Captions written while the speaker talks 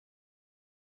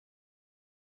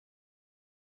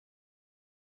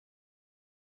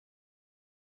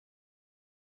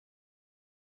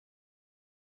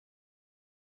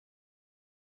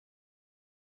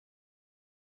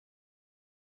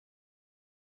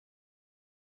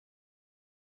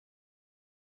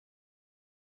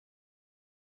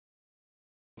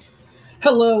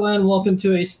Hello and welcome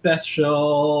to a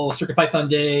special CircuitPython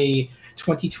Day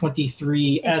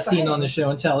 2023 as seen on the show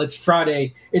and tell. It's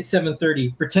Friday, it's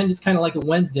 7:30. Pretend it's kind of like a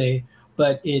Wednesday,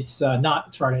 but it's not,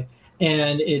 it's Friday.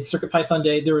 And it's CircuitPython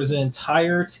Day. There was an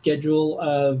entire schedule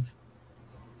of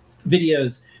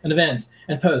videos and events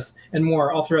and posts and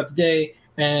more all throughout the day.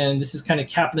 And this is kind of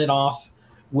capping it off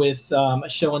with a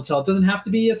show and tell. It doesn't have to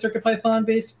be a CircuitPython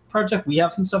based project. We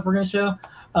have some stuff we're going to show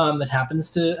that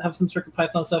happens to have some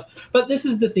CircuitPython stuff, but this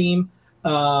is the theme. You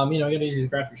know, you got to use these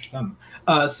graphics for some.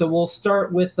 So we'll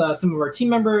start with some of our team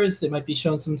members. They might be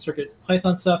showing some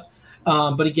CircuitPython stuff,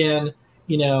 but again,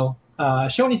 you know,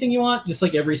 show anything you want, just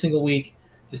like every single week.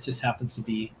 This just happens to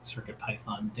be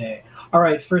CircuitPython Day. All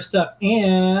right, first up,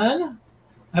 Anne.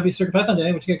 Happy CircuitPython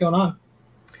Day. What you got going on?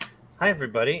 Hi,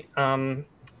 everybody.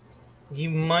 You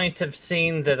might have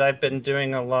seen that I've been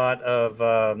doing a lot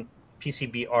of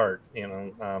PCB art. You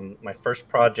know, my first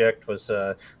project was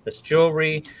this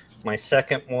jewelry. My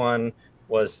second one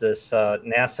was this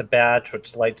NASA badge,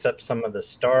 which lights up some of the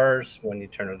stars when you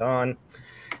turn it on.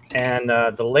 And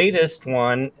the latest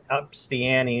one ups the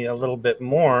ante a little bit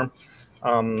more.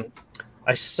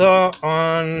 I saw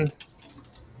on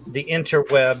the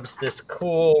interwebs this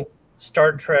cool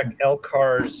Star Trek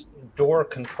LCARS door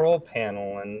control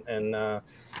panel, and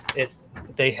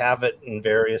they have it in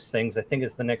various things. I think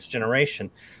it's the next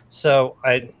generation. So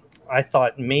I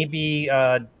thought maybe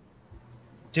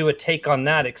do a take on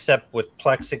that, except with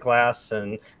plexiglass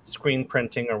and screen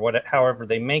printing or however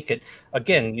they make it.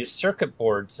 Again, use circuit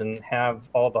boards and have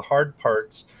all the hard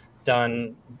parts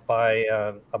done by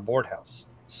a board house.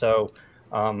 So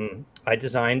I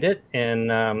designed it in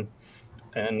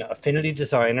an Affinity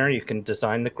Designer. You can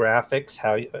design the graphics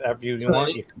however you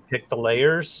want. You can pick the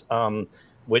layers,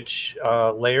 which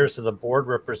layers of the board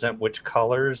represent which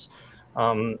colors.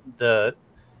 The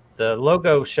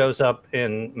logo shows up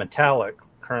in metallic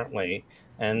currently,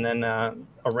 and then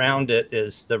around it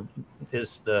is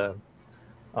the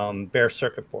bare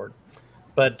circuit board.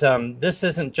 But this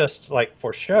isn't just like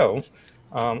for show.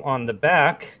 On the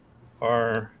back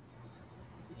are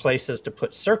places to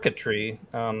put circuitry.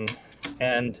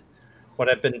 And what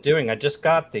I've been doing, I just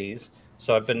got these,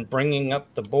 so I've been bringing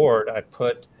up the board. I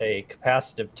put a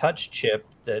capacitive touch chip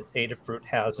that Adafruit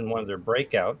has in one of their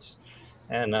breakouts,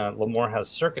 and Lemoore has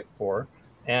circuit for.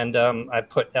 And I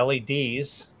put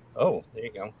LEDs. Oh, there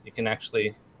you go. You can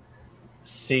actually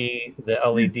see the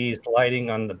LEDs lighting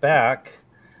on the back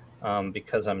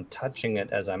because I'm touching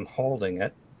it as I'm holding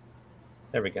it.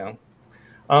 There we go.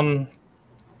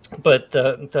 But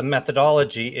the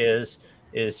methodology is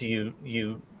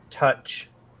you touch.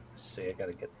 Let's see, I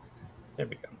gotta get. There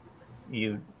we go.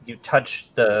 You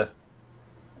touch the.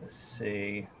 Let's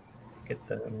see, get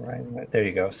the right. There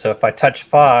you go. So if I touch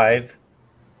 5,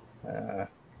 I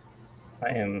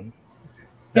am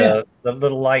the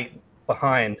little light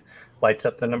behind lights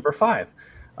up the number 5.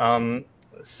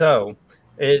 So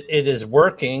it is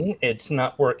working. It's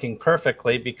not working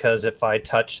perfectly because if I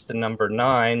touch the number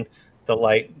 9. The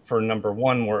light for number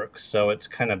 1 works, so it's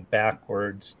kind of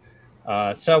backwards.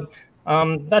 So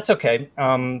that's okay.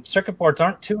 Circuit boards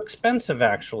aren't too expensive,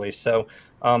 actually. So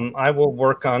I will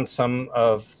work on some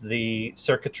of the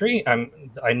circuitry.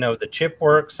 I know the chip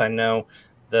works. I know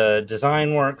the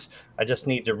design works. I just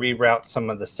need to reroute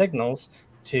some of the signals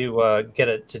to get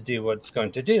it to do what it's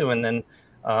going to do. And then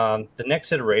the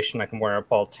next iteration, I can wire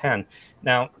up all 10.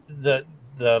 Now,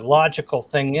 the logical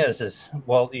thing is,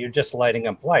 well, you're just lighting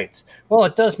up lights. Well,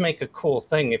 it does make a cool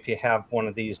thing if you have one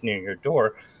of these near your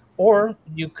door, or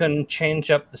you can change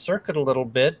up the circuit a little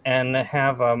bit and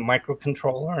have a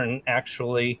microcontroller, and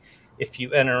actually, if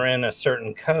you enter in a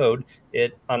certain code,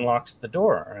 it unlocks the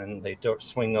door and they don't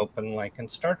swing open like in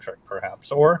Star Trek,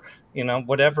 perhaps, or, you know,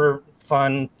 whatever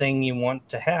fun thing you want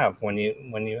to have when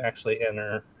you actually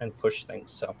enter and push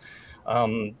things. So,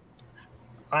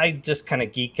 I just kind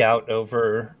of geek out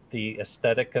over the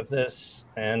aesthetic of this,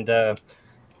 and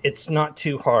it's not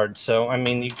too hard. So, I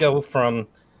mean, you go from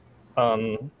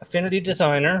Affinity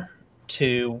Designer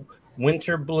to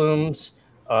Winter Bloom's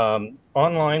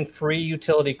online free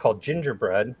utility called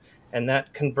Gingerbread, and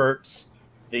that converts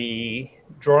the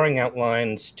drawing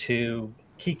outlines to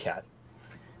KiCad.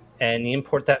 And you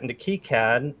import that into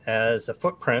KiCad as a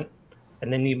footprint,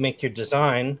 and then you make your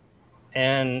design,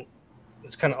 and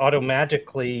it's kind of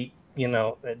auto-magically, you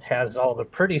know, it has all the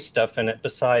pretty stuff in it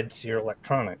besides your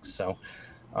electronics. So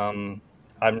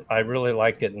I really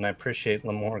like it, and I appreciate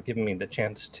Lemoore giving me the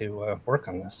chance to work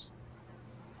on this.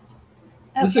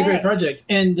 Okay. This is a great project.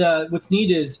 And what's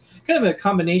neat is kind of a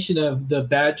combination of the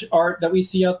badge art that we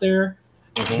see out there,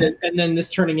 and then this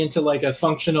turning into like a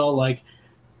functional, like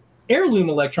heirloom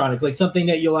electronics, like something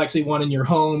that you'll actually want in your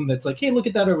home. That's like, hey, look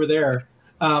at that over there.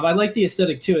 I like the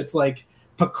aesthetic too. It's like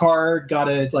Picard got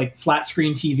a like flat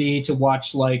screen TV to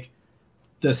watch like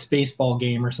the Spaceball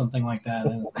game or something like that.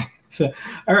 So,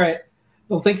 all right.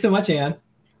 Well, thanks so much, Anne.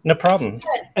 No problem.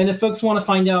 And if folks want to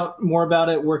find out more about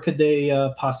it, where could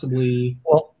they possibly?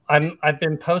 Well, I've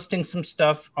been posting some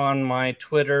stuff on my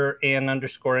Twitter,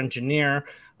 Ann_engineer.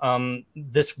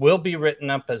 This will be written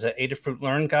up as an Adafruit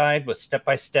Learn guide with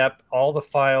step-by-step, all the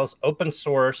files, open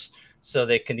source, so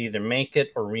they can either make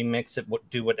it or remix it,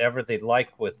 do whatever they like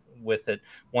with it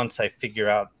once I figure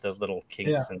out the little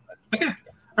kinks. Yeah. Okay.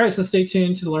 All right, so stay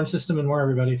tuned to the Learn System and more,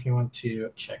 everybody, if you want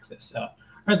to check this out.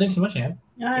 All right, thanks so much, Anne.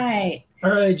 All right.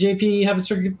 All right, JP, happy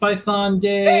CircuitPython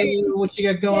Day. Hey. What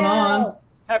you got going on?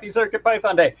 Happy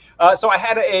CircuitPython Day. So I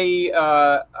had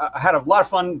a lot of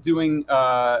fun doing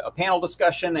a panel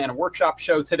discussion and a workshop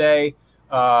show today,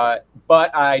 but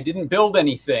I didn't build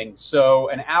anything. So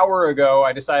an hour ago,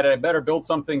 I decided I better build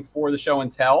something for the show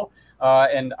and tell,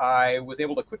 and I was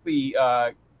able to quickly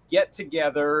get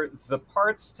together the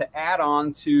parts to add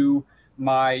on to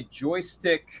my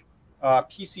joystick,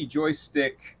 PC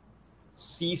joystick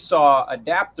seesaw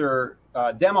adapter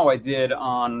demo I did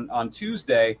on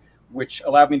Tuesday, which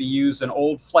allowed me to use an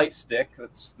old flight stick.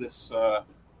 That's this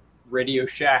Radio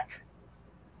Shack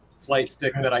flight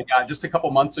stick that I got just a couple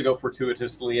months ago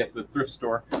fortuitously at the thrift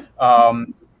store.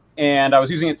 And I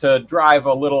was using it to drive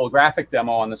a little graphic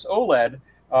demo on this OLED.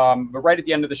 But right at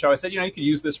the end of the show, I said, you could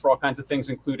use this for all kinds of things,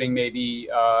 including maybe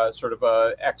sort of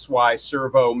a XY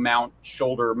servo mount,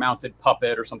 shoulder mounted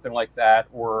puppet or something like that,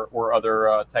 or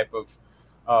other type of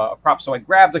props. So I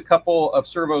grabbed a couple of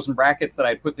servos and brackets that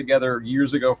I put together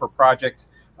years ago for a project,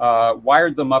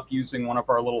 wired them up using one of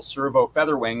our little servo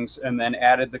feather wings, and then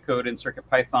added the code in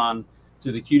CircuitPython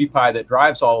to the Qt Py that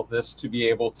drives all of this to be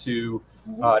able to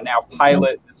now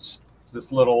pilot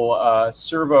this little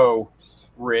servo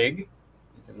rig.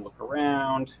 You can look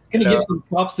around. I'm going to give some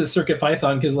props to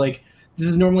CircuitPython because like this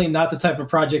is normally not the type of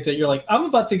project that you're like, I'm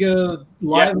about to go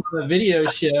live on a video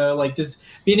show. Like just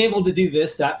being able to do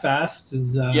this that fast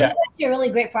is it's actually a really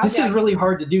great project. This is really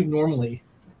hard to do normally.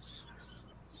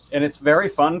 And it's very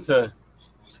fun to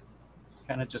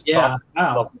kind of just talk to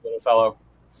the little fellow.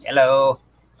 Hello.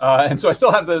 And so I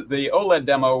still have the OLED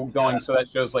demo going, so that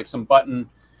shows like some button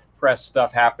press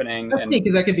stuff happening. That's neat,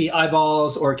 because that could be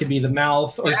eyeballs or it could be the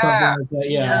mouth or something like that.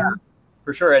 Yeah.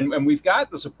 For sure. And we've got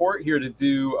the support here to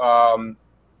do a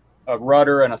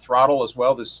rudder and a throttle as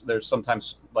well. There's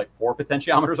sometimes like 4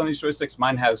 potentiometers on these joysticks.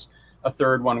 Mine has a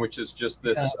third one, which is just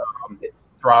this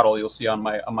throttle. You'll see on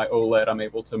my OLED, I'm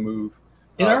able to move.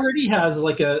 It already has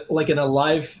like an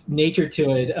alive nature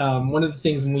to it. One of the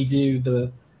things when we do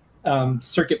the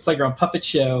Circuit Playground Puppet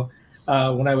Show,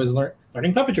 when I was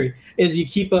learning puppetry, is you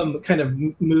keep them kind of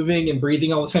moving and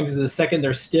breathing all the time, because the second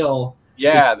they're still,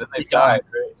 then they've died.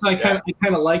 Right? So I kind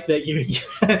of like that.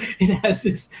 It has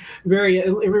this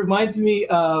it reminds me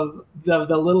of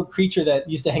the little creature that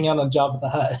used to hang out on Jabba the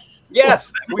Hutt.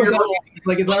 Yes, weird little. It's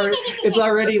like it's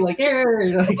already like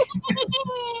there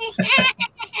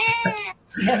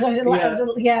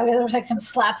was like some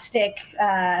slapstick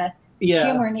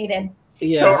humor needed.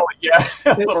 Yeah, totally. Yeah,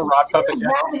 little rock puppet.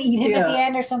 Rabbit eat him at the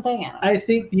end or something. I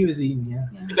think he was eaten. Yeah,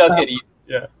 he does get eaten.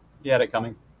 Yeah, he had it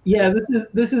coming. Yeah,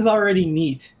 this is already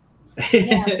neat. And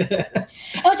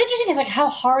what's interesting is like how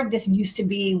hard this used to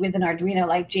be with an Arduino,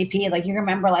 like JP. Like you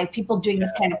remember, like people doing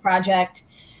this kind of project.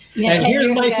 And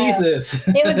here's my thesis.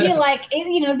 It would be like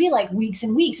it'd be like weeks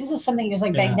and weeks. This is something you just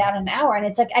like banged out in an hour, and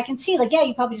it's like I can see like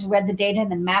you probably just read the data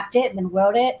and then mapped it and then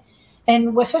wrote it.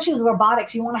 And especially with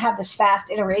robotics, you want to have this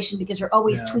fast iteration because you're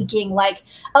always tweaking. Like,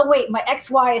 oh wait, my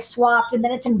XY is swapped and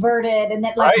then it's inverted, and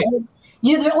then like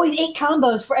there's always 8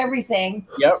 combos for everything.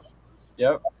 Yep.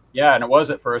 Yeah, and it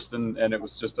was at first, and it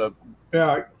was just a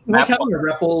like having a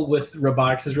REPL with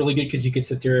robotics is really good because you could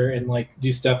sit there and like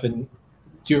do stuff and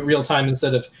do it real time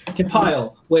instead of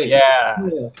compile, wait,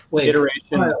 iteration,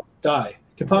 compile, die,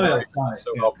 compile, die.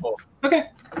 So helpful. Okay,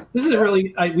 this is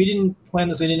we didn't plan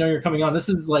this. We didn't know you were coming on. This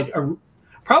is like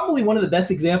probably one of the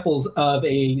best examples of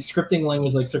a scripting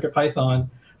language like CircuitPython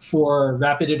for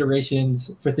rapid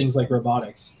iterations for things like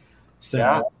robotics.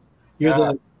 So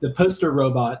you're the poster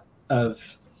robot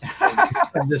of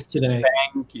this today.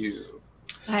 Thank you.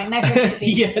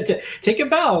 Take a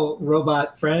bow,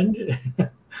 robot friend.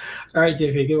 All right,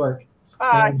 JP, good work.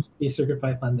 Bye. Happy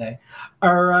CircuitPython Day.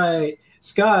 All right,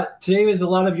 Scott, today was a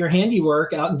lot of your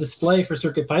handiwork out in display for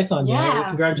CircuitPython Day. Yeah.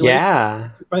 Congratulations. Yeah.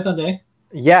 CircuitPython Day.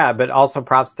 Yeah, but also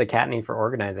props to Kattni for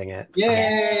organizing it.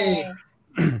 Yay.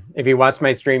 if you watch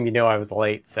my stream, you know I was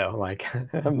late. So like,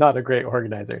 I'm not a great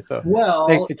organizer. So Well,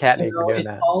 thanks to Katney for doing it's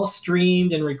that. all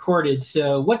streamed and recorded.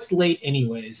 So what's late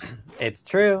anyways? It's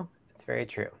true. It's very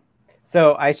true.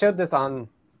 So I showed this on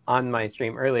my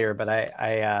stream earlier, but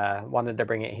I wanted to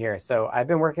bring it here. So I've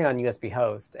been working on USB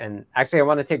host, and actually I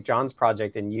want to take John's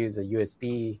project and use a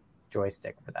USB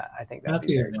joystick for that. I think that would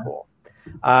be very cool.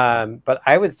 But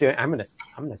I was doing, I'm gonna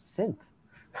synth.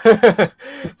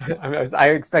 I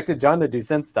expected John to do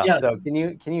synth stuff. Yeah. So can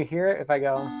you hear it if I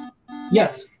go?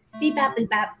 Yes. Beep bap beep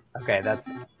bap. Okay, that's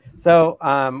so.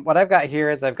 What I've got here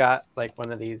is I've got like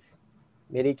one of these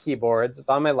MIDI keyboards. It's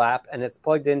on my lap and it's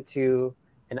plugged into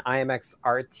an IMX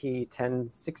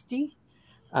RT1060,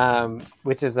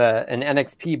 which is an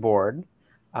NXP board.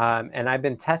 And I've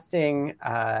been testing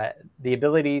the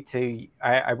ability to,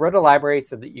 I wrote a library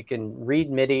so that you can read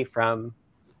MIDI from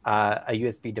a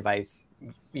USB device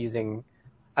using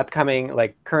upcoming,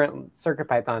 like current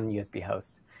CircuitPython USB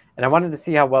host. And I wanted to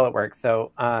see how well it works.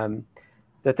 So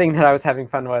the thing that I was having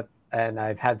fun with, and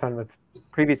I've had fun with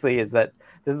previously, is that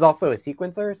this is also a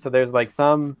sequencer. So there's like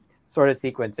some sort of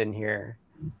sequence in here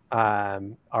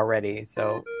already.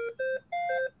 So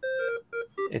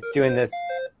it's doing this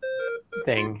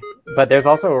thing, but there's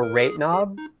also a rate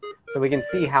knob, so we can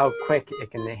see how quick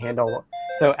it can handle.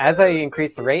 So as I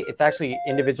increase the rate, it's actually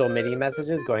individual MIDI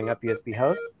messages going up USB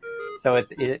host. So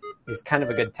it is kind of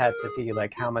a good test to see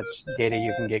like how much data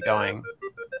you can get going.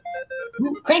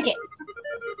 Crank it.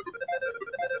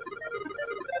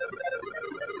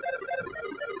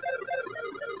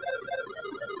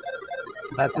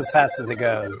 So that's as fast as it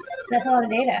goes. That's a lot of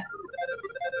data.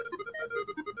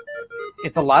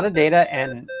 It's a lot of data,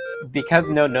 and because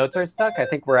no notes are stuck, I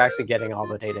think we're actually getting all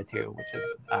the data too, which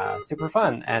is super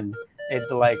fun. And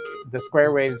it like the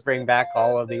square waves bring back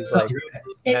all of these like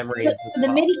memories. So the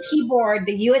MIDI keyboard,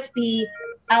 the USB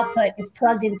output is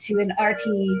plugged into an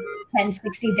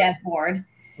RT1060 dev board,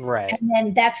 right? And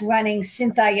then that's running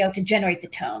Synth.io to generate the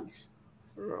tones.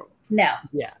 No.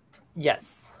 Yeah.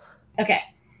 Yes. Okay.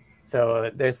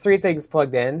 So there's three things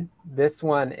plugged in. This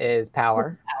one is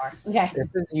power. Okay. This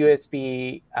is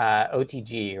USB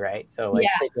OTG, right? So like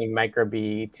taking micro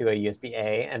B to a USB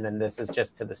A, and then this is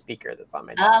just to the speaker that's on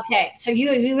my desk. Okay. So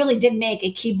you really did make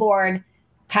a keyboard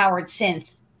powered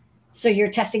synth. So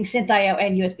you're testing Synth.io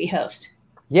and USB host.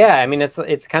 Yeah, I mean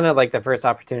it's kind of like the first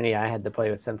opportunity I had to play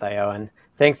with Synth.io, and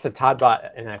thanks to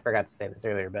ToddBot, and I forgot to say this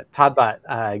earlier, but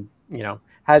ToddBot,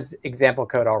 has example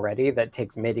code already that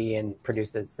takes MIDI and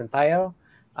produces Synth.io.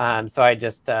 So I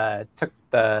just took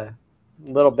the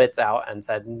little bits out and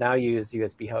said, now use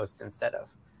USB host instead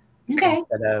of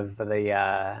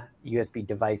the USB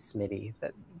device MIDI.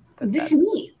 This is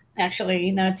neat, actually.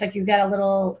 It's like you've got a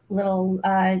little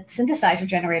synthesizer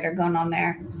generator going on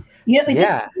there. Is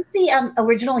this the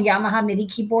original Yamaha MIDI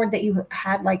keyboard that you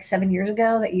had like 7 years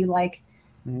ago that you like?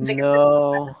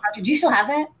 No. Do you still have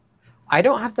that? I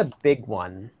don't have the big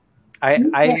one. I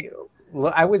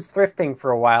was thrifting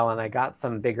for a while and I got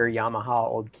some bigger Yamaha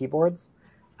old keyboards,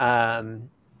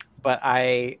 but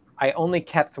I only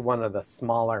kept one of the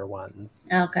smaller ones.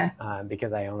 Okay.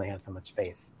 Because I only have so much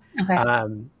space. Okay.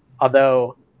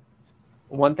 Although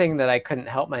one thing that I couldn't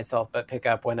help myself but pick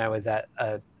up when I was at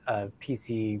a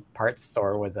PC parts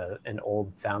store was an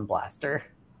old Sound Blaster.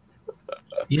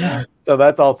 Yeah. So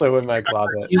that's also in my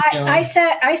closet. I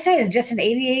say it's just an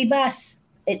 8080 bus.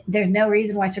 There's no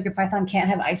reason why CircuitPython can't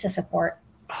have ISA support.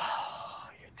 Oh,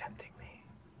 you're tempting me.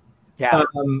 Yeah.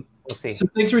 We'll see. So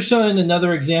thanks for showing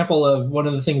another example of one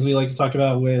of the things we like to talk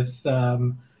about with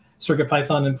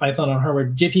CircuitPython and Python on hardware.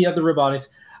 JP of the robotics.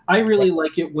 I really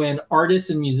like it when artists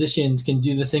and musicians can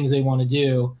do the things they want to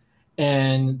do,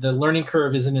 and the learning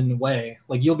curve isn't in the way.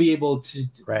 Like you'll be able to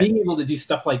being able to do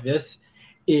stuff like this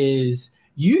is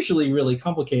usually really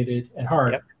complicated and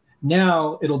hard. Yep.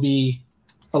 Now it'll be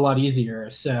a lot easier.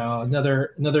 So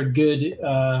another good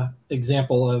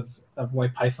example of why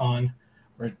Python,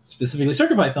 or specifically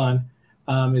CircuitPython,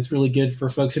 is really good for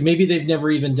folks who maybe they've never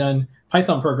even done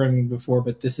Python programming before,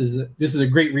 but this is a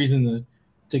great reason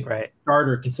to start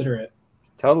or consider it.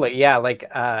 Totally, yeah. Like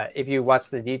if you watch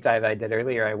the deep dive I did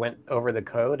earlier, I went over the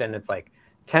code and it's like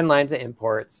 10 lines of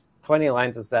imports, 20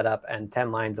 lines of setup, and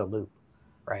 10 lines of loop.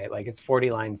 Right, like it's 40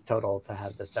 lines total to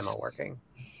have this demo working.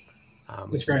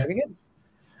 That's great. Good.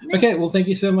 Nice. Okay, well, thank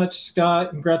you so much, Scott.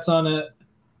 Congrats on a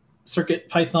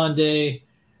CircuitPython Day.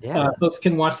 Yeah. Folks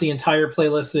can watch the entire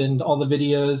playlist and all the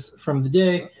videos from the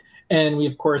day. And we,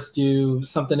 of course, do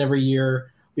something every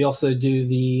year. We also do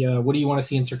the what do you want to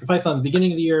see in CircuitPython at the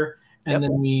beginning of the year. And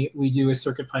then we do a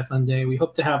CircuitPython Day. We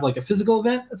hope to have like a physical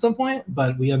event at some point,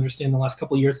 but we understand the last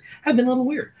couple of years have been a little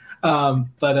weird.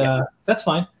 But that's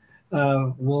fine.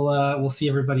 we'll see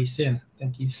everybody soon.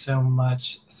 Thank you so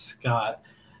much, Scott.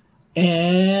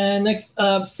 And next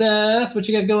up, Seth, what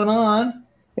you got going on?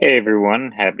 Hey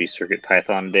everyone, happy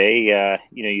CircuitPython Day.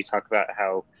 You talk about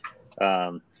how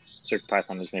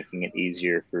CircuitPython is making it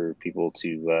easier for people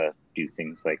to do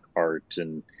things like art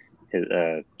and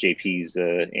JP's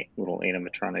little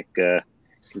animatronic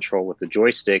control with the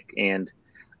joystick. And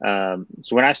so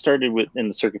when I started in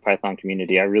the CircuitPython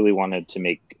community, I really wanted to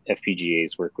make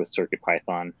FPGAs work with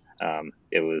CircuitPython.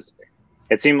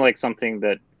 It seemed like something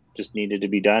that just needed to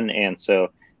be done, and so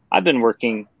I've been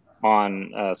working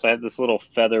on. So I have this little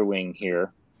feather wing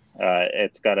here.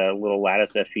 It's got a little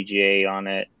lattice FPGA on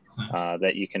it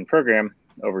that you can program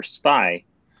over SPI,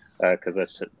 because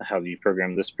that's how you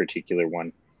program this particular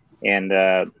one. And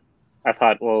I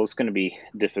thought, well, it's going to be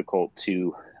difficult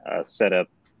to set up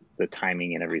the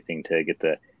timing and everything to get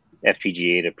the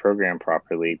FPGA to program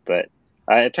properly. But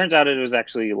it turns out it was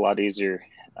actually a lot easier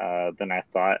than I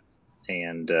thought.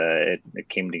 And it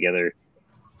came together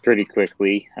pretty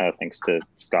quickly, thanks to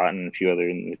Scott and a few other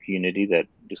in the community that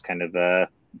just kind of were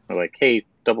like, hey,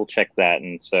 double check that.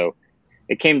 And so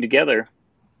it came together.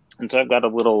 And so I've got a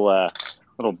little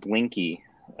blinky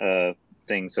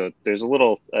thing. So there's a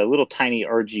little tiny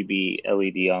RGB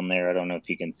LED on there. I don't know if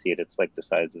you can see it. It's like the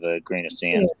size of a grain of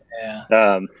sand.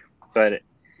 Yeah.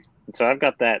 So I've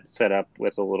got that set up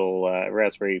with a little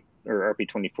Raspberry or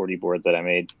RP2040 board that I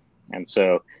made. And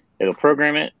so it'll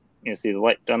program it. You see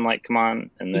the done light come on,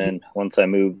 and then once I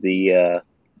move the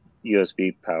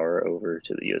USB power over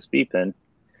to the USB pin,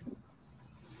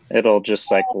 it'll just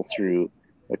cycle through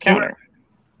the counter.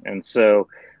 And so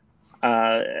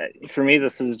for me,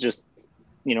 this is just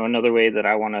another way that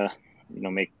I want to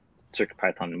make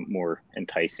CircuitPython more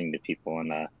enticing to people.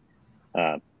 And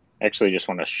actually, just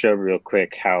want to show real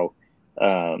quick how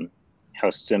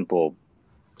simple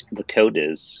the code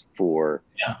is for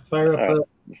fire up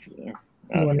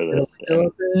for this.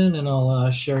 Open, and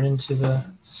I'll share it into the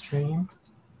stream.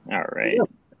 All right.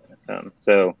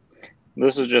 So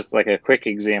this is just like a quick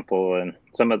example, and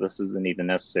some of this isn't even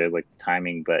necessary, like the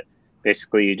timing, but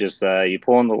basically you just you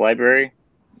pull in the library,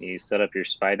 you set up your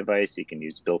SPI device. You can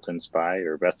use built-in SPI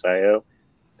or BestIO,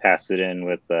 pass it in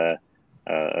with a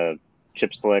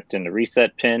chip select and a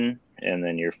reset pin, and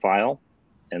then your file,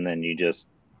 and then you just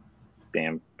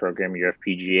program your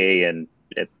FPGA, and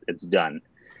it's done.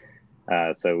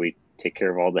 So we take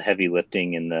care of all the heavy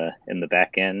lifting in the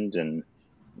back end and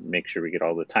make sure we get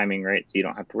all the timing right, so you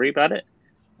don't have to worry about it.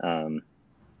 And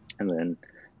then,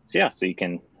 so you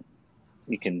can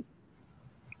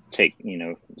take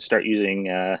start using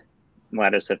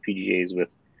lattice FPGAs with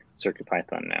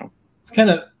CircuitPython now. It's kind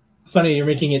of funny you're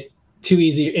making it too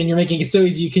easy, and you're making it so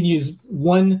easy you can use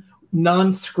one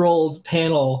non-scrolled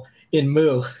panel in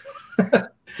Mu.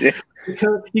 Yeah.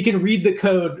 You can read the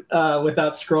code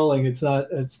without scrolling. It's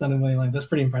not a million lines. That's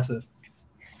pretty impressive.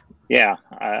 Yeah,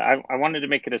 I wanted to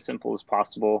make it as simple as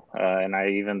possible, and I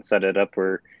even set it up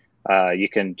where you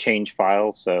can change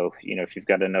files. So if you've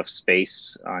got enough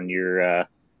space on your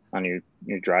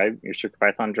drive, your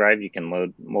CircuitPython drive, you can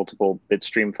load multiple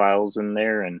bitstream files in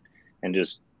there, and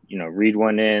just read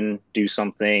one in, do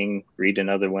something, read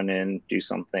another one in, do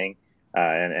something,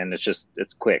 and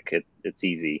it's quick. It's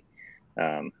easy.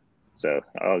 So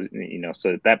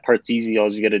that part's easy.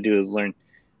 All you got to do is learn,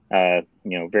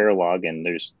 Verilog, and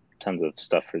there's tons of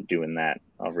stuff for doing that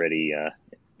already,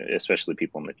 especially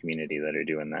people in the community that are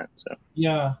doing that. So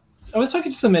yeah, I was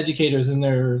talking to some educators, and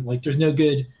they're like, "There's no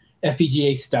good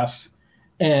FPGA stuff,"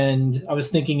 and I was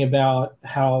thinking about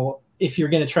how if you're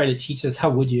going to try to teach this, how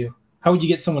would you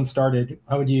get someone started?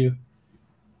 How would you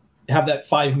have that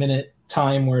 5-minute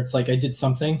time where it's like I did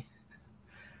something?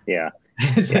 Yeah,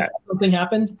 something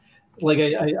happened. Like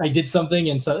I did something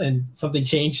and something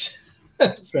changed.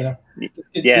 So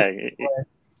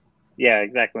yeah,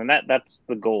 exactly. And that's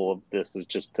the goal of this, is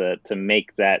just to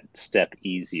make that step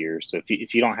easier. So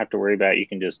if you don't have to worry about it, you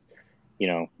can just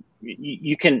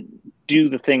you can do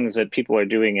the things that people are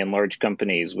doing in large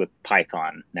companies with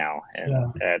Python now, and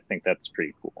I think that's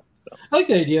pretty cool. So. I like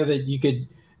the idea that you could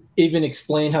even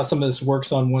explain how some of this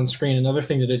works on one screen. Another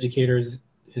thing that educators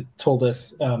had told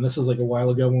us, this was like a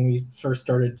while ago when we first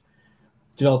started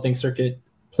developing Circuit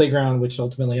Playground, which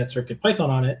ultimately had CircuitPython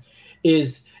on it,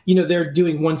 is they're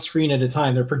doing one screen at a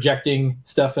time. They're projecting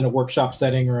stuff in a workshop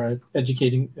setting or a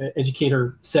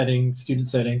educator setting, student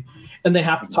setting, and they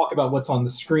have to talk about what's on the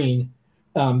screen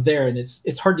there. And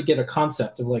it's hard to get a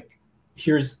concept of like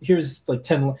here's like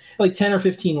 10 or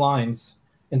 15 lines,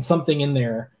 and something in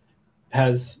there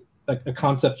has a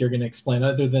concept you're going to explain.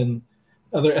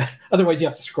 Otherwise you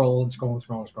have to scroll and scroll and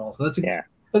scroll and scroll. So that's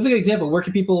That's a good example. Where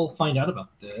can people find out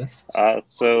about this?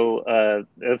 So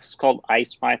this is called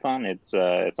IcePython. It's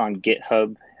on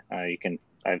GitHub.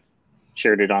 I've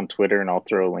shared it on Twitter, and I'll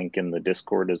throw a link in the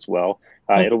Discord as well.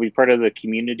 It'll be part of the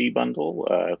community bundle.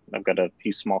 I've got a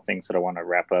few small things that I want to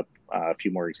wrap up, a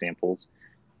few more examples,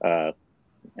 and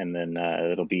then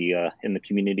it'll be in the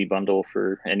community bundle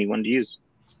for anyone to use.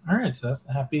 All right, so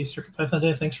happy CircuitPython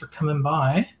Day. Thanks for coming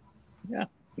by. Yeah,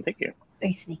 thank you.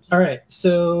 Very sneaky. All right,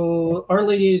 so Our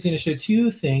Lady is going to show two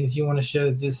things. You want to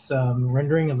show this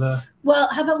rendering of a... Well,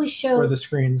 how about we show... Or the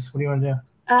screens. What do you want to do?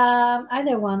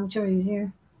 Either one, whichever is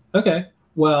easier. Okay.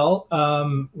 Well,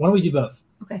 why don't we do both?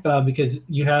 Okay. Because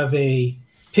you have a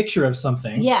picture of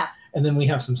something. Yeah. And then we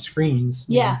have some screens.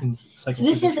 Yeah. So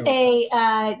this is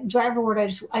a driver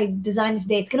board I designed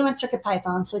today. It's going to run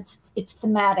CircuitPython, so it's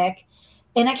thematic.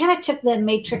 And I kind of took the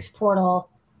matrix portal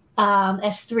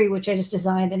S3, which I just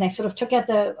designed, and I sort of took out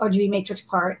the RGB matrix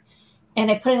part, and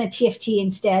I put in a TFT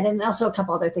instead, and also a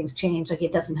couple other things changed. Like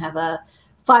it doesn't have a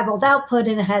 5-volt output,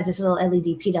 and it has this little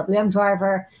LED PWM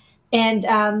driver.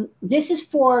 And this is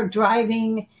for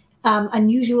driving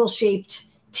unusual shaped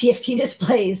TFT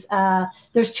displays.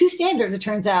 There's two standards, it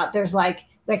turns out. There's like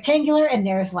rectangular, and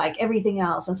there's like everything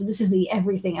else. And so this is the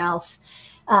everything else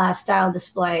style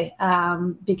display,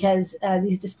 because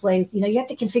these displays, you have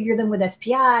to configure them with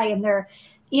SPI, and they're,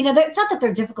 it's not that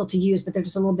they're difficult to use, but they're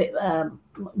just a little bit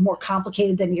more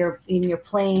complicated than your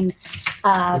plain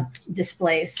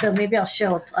displays. So maybe I'll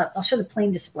show the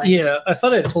plain display. Yeah, I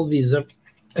thought I'd hold these up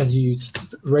as you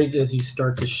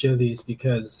start to show these,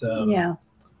 because yeah.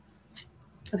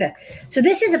 Okay, so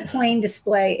this is a plain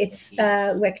display. It's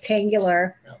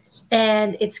rectangular,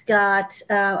 and it's got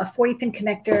a 40-pin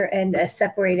connector and a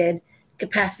separated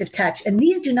capacitive touch. And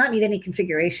these do not need any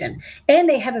configuration. And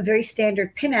they have a very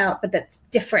standard pinout, but that's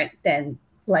different than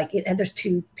there's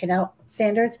two pinout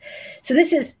standards. So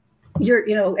this is your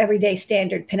everyday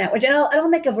standard pinout, which I'll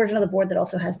make a version of the board that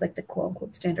also has like the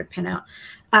quote-unquote standard pinout.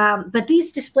 But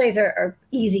these displays are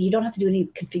easy. You don't have to do any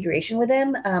configuration with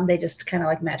them. They just kind of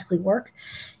like magically work.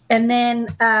 And then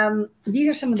these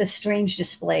are some of the strange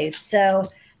displays.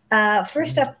 So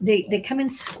first up, they come in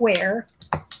square.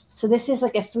 So this is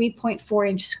like a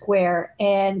 3.4-inch square,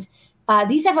 and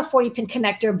these have a 40-pin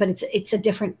connector, but it's a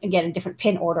different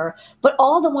pin order. But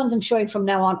all the ones I'm showing from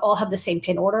now on all have the same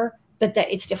pin order, but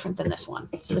it's different than this one.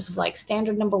 So this is like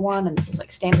standard number 1, and this is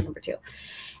like standard number 2.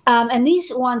 And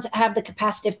these ones have the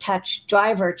capacitive touch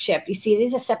driver chip. You see, it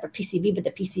is a separate PCB, but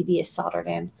the PCB is soldered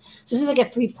in. So this is like a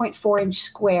 3.4-inch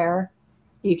square.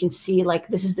 You can see like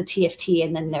this is the TFT,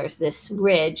 and then there's this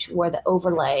ridge where the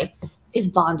overlay is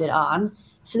bonded on.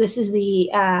 So this is the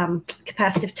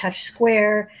capacitive touch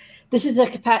square. This is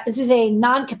a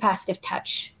non-capacitive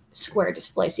touch square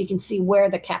display, so you can see where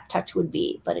the cap touch would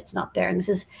be, but it's not there. And this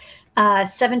is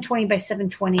 720 by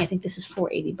 720. I think this is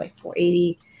 480 by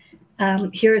 480.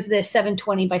 Here's the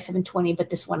 720 by 720, but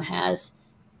this one has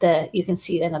you can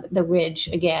see the ridge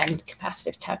again,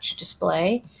 capacitive touch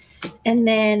display. And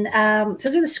then so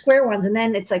those are the square ones, and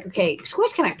then it's like, okay,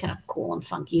 square's kind of cool and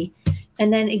funky.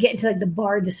 And then you get into like the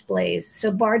bar displays.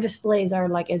 So bar displays are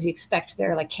like, as you expect,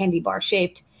 they're like candy bar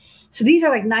shaped. So these are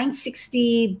like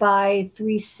 960 by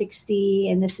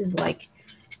 360, and this is like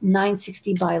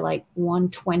 960 by like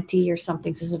 120 or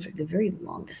something. So this is a very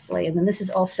long display. And then this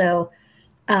is also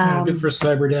good for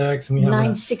CyberDecks, and we have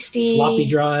 960 a floppy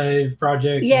drive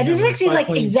project. Yeah, this is actually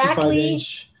like exactly.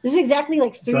 Inch this is exactly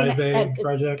like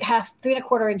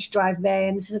 3.25 inch drive bay,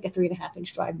 and this is like a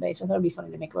 3.5-inch drive bay. So I thought it'd be funny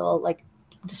to make a little like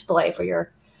display for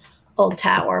your old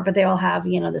tower. But they all have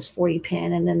this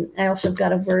 40-pin, and then I also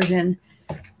got a version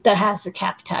that has the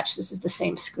cap touch. This is the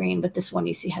same screen, but this one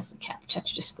you see has the cap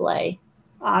touch display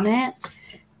on it.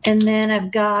 And then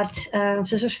I've got so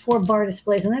there's 4 bar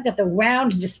displays, and I've got the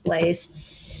round displays.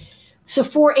 So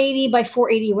 480 by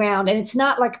 480 round, and it's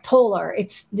not like polar.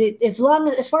 It's as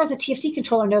far as the TFT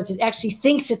controller knows, it actually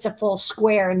thinks it's a full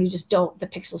square, and the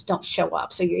pixels don't show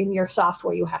up. So in your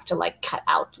software, you have to like cut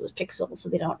out those pixels so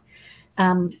they don't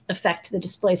affect the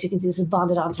display. So you can see this is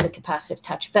bonded onto the capacitive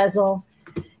touch bezel.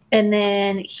 And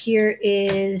then here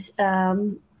is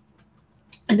another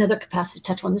capacitive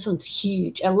touch one. This one's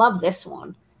huge. I love this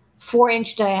one.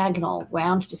 4-inch diagonal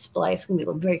round display. It's going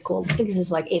to be very cool. I think this is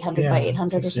like 800 by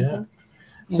 800 or something.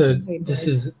 Yeah,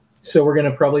 so we're going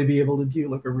to probably be able to do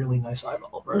like a really nice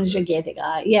eyeball. A gigantic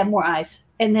eye. Yeah, more eyes.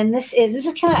 And then this is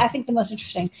kind of, I think, the most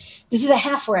interesting. This is a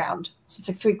half round. So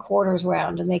it's like 3/4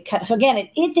 round, and they cut. So again,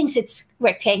 it thinks it's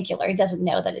rectangular. It doesn't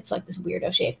know that it's like this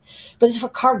weirdo shape. But this is for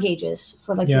car gauges,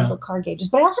 for like little car gauges.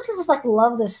 But I also just like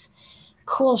love this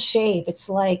cool shape. It's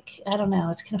like, I don't know.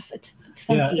 It's kind of it's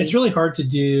funky. Yeah, it's really hard to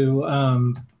do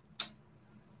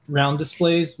round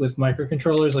displays with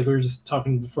microcontrollers, like we were just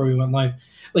talking before we went live.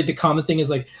 Like the common thing is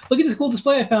like, look at this cool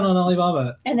display I found on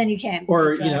Alibaba, and then you can't,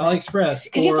 or AliExpress,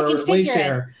 or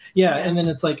Wayshare. Yeah, and then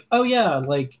it's like, oh yeah,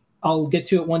 like I'll get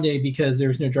to it one day because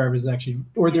there's no drivers actually,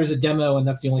 or there's a demo and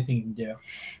that's the only thing you can do.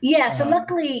 Yeah, so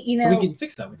luckily, so we can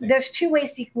fix that. We think. There's two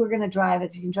ways we're going to drive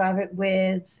it. You can drive it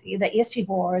with the ESP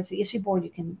boards. The ESP board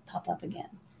you can pop up again.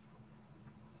 I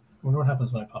wonder what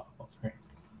happens when I pop up on screen.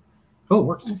 Oh, it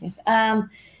works. Okay.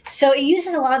 So it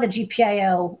uses a lot of the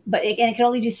GPIO, but it can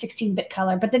only do 16-bit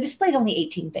color. But the display is only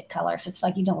 18-bit color, so it's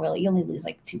like you only lose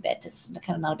like 2 bits. It's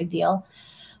kind of not a big deal.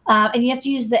 And you have to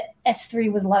use the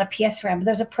S3 with a lot of PSRAM, but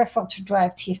there's a peripheral to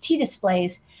drive TFT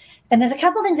displays. And there's a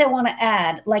couple of things I want to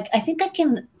add. Like I think I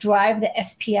can drive the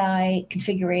SPI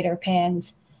configurator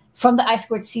pins from the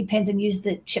I2C pins and use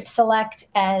the chip select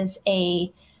as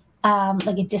a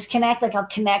like a disconnect. Like I'll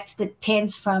connect the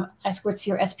pins from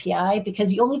I2C or SPI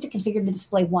because you only have to configure the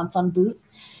display once on boot.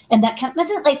 And that's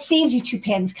it. Like saves you 2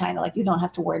 pins, kind of like you don't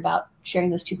have to worry about sharing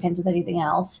those 2 pins with anything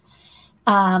else.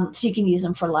 So you can use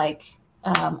them for like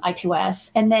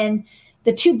I2S. And then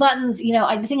the 2 buttons,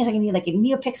 the thing is I can need like a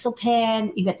NeoPixel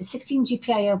pin. You've got the 16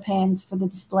 GPIO pins for the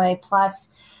display, plus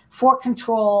 4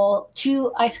 control,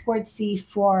 2 I2C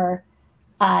for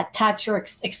touch or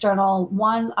external,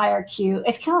 1 IRQ.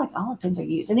 It's kind of like all the pins are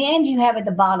used. In the end, you have at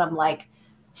the bottom like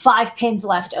 5 pins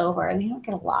left over, and you don't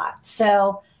get a lot.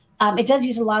 So it does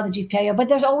use a lot of the GPIO, but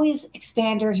there's always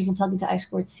expanders you can plug into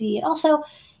I2C. And also,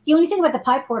 when you think about the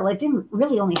Pi portal, it didn't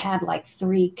really only had like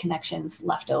 3 connections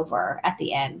left over at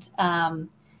the end.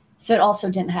 So it also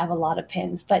didn't have a lot of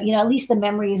pins, but at least the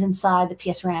memory is inside the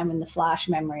PSRAM and the flash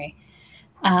memory.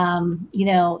 So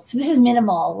this is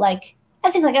minimal. Like I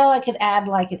think like, I could add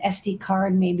like an SD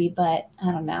card maybe, but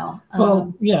I don't know.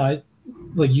 Well, yeah,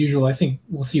 like usual, I think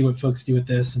we'll see what folks do with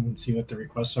this and see what the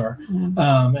requests are.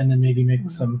 And then maybe make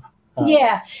some.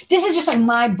 Yeah, this is just like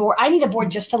my board. I need a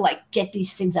board just to like get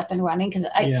these things up and running because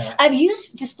I've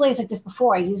used displays like this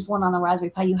before. I used one on the Raspberry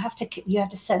Pi. You have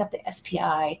to set up the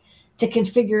SPI to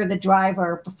configure the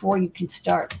driver before you can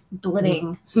start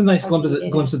blitting. It's a nice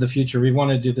glimpse of the future. We want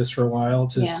to do this for a while,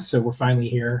 so we're finally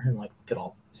here and like look at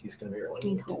all. He's going to be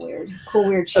really cool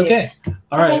weird shapes. Okay,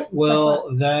 all right.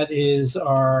 Well, that is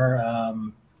our.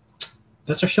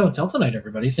 That's our show and tell tonight,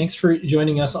 everybody. Thanks for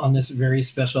joining us on this very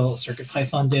special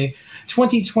CircuitPython Day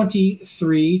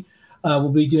 2023. We'll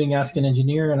be doing Ask an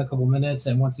Engineer in a couple minutes.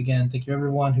 And once again, thank you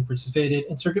everyone who participated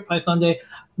in CircuitPython Day.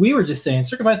 We were just saying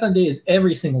CircuitPython Day is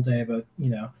every single day, but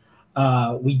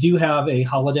we do have a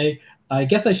holiday. I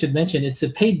guess I should mention it's a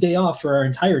paid day off for our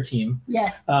entire team.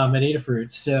 Yes. At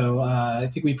Adafruit. So I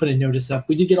think we put a notice up.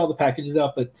 We did get all the packages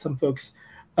out, but some folks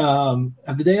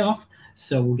have the day off.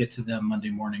 So we'll get to them Monday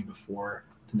morning before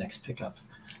the next pickup.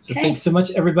 So thanks so much,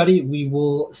 everybody. We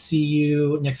will see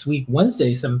you next week,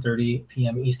 Wednesday, 7:30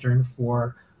 p.m. Eastern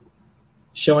for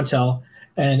Show and Tell.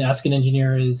 And Ask an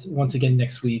Engineer is once again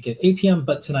next week at 8 p.m.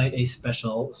 But tonight, a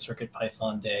special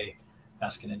CircuitPython Day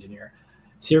Ask an Engineer.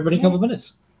 See everybody in a couple of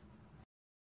minutes.